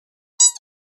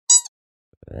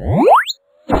On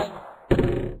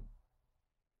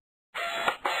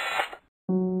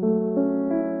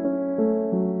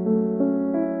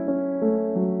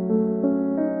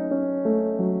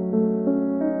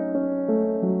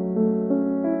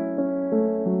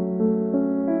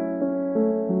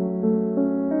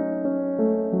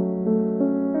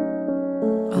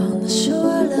the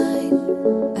shoreline,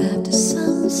 after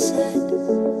sunset,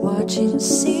 watching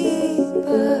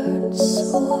seabirds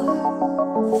soar,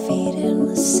 feet in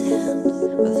the sand,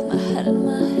 with my head in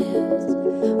my hands,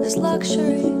 there's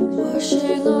luxury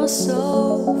washing our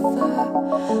sofa.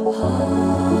 Harmony,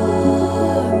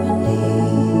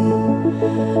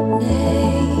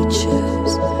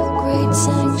 nature's great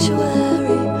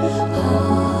sanctuary.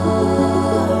 Harmony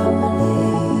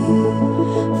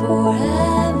for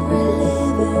every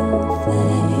living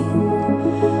thing.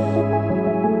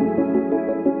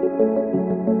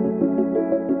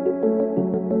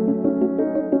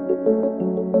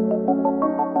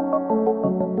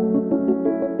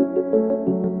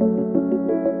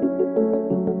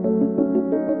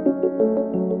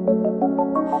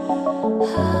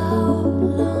 How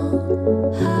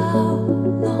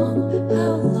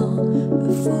long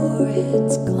before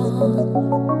it's gone?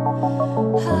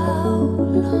 How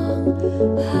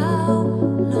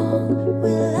long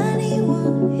will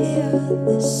anyone hear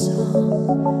this song?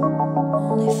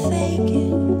 Only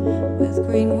faking with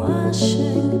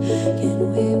greenwashing. Can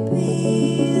we be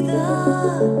the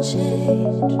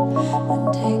change and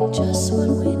take just what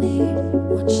we need,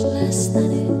 much less than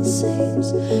it seems?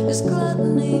 Is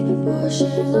gluttony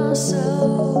pushing us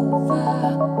over?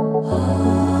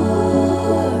 Harmony,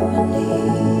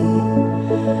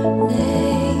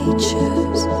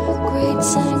 nature's great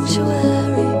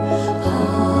sanctuary.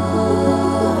 Harmony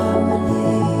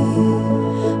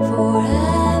for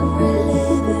every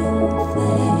living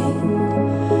thing.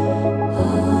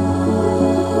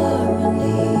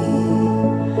 Harmony,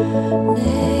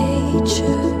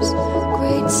 nature's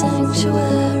great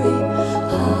sanctuary.